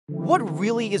What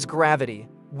really is gravity?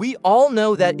 We all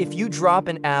know that if you drop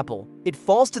an apple, it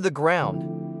falls to the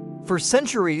ground. For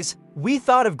centuries, we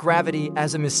thought of gravity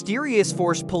as a mysterious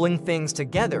force pulling things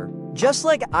together, just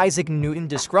like Isaac Newton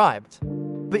described.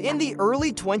 But in the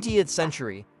early 20th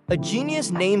century, a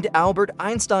genius named Albert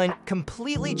Einstein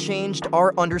completely changed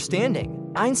our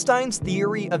understanding. Einstein's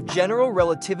theory of general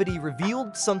relativity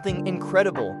revealed something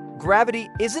incredible. Gravity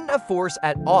isn't a force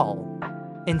at all.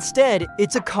 Instead,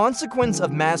 it's a consequence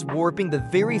of mass warping the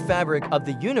very fabric of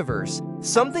the universe,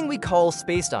 something we call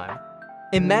spacetime.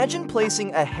 Imagine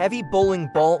placing a heavy bowling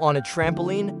ball on a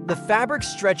trampoline. The fabric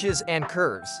stretches and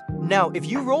curves. Now, if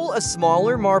you roll a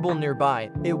smaller marble nearby,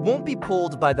 it won't be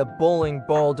pulled by the bowling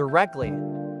ball directly.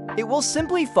 It will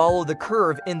simply follow the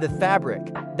curve in the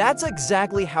fabric. That's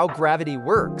exactly how gravity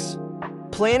works.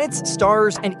 Planets,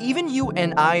 stars, and even you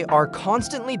and I are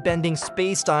constantly bending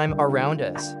space-time around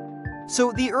us.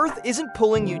 So the Earth isn't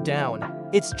pulling you down,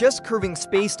 it's just curving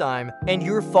space-time, and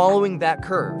you're following that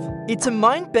curve. It's a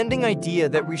mind-bending idea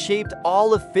that reshaped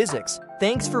all of physics.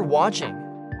 Thanks for watching.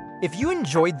 If you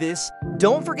enjoyed this,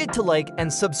 don't forget to like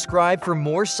and subscribe for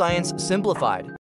more Science Simplified.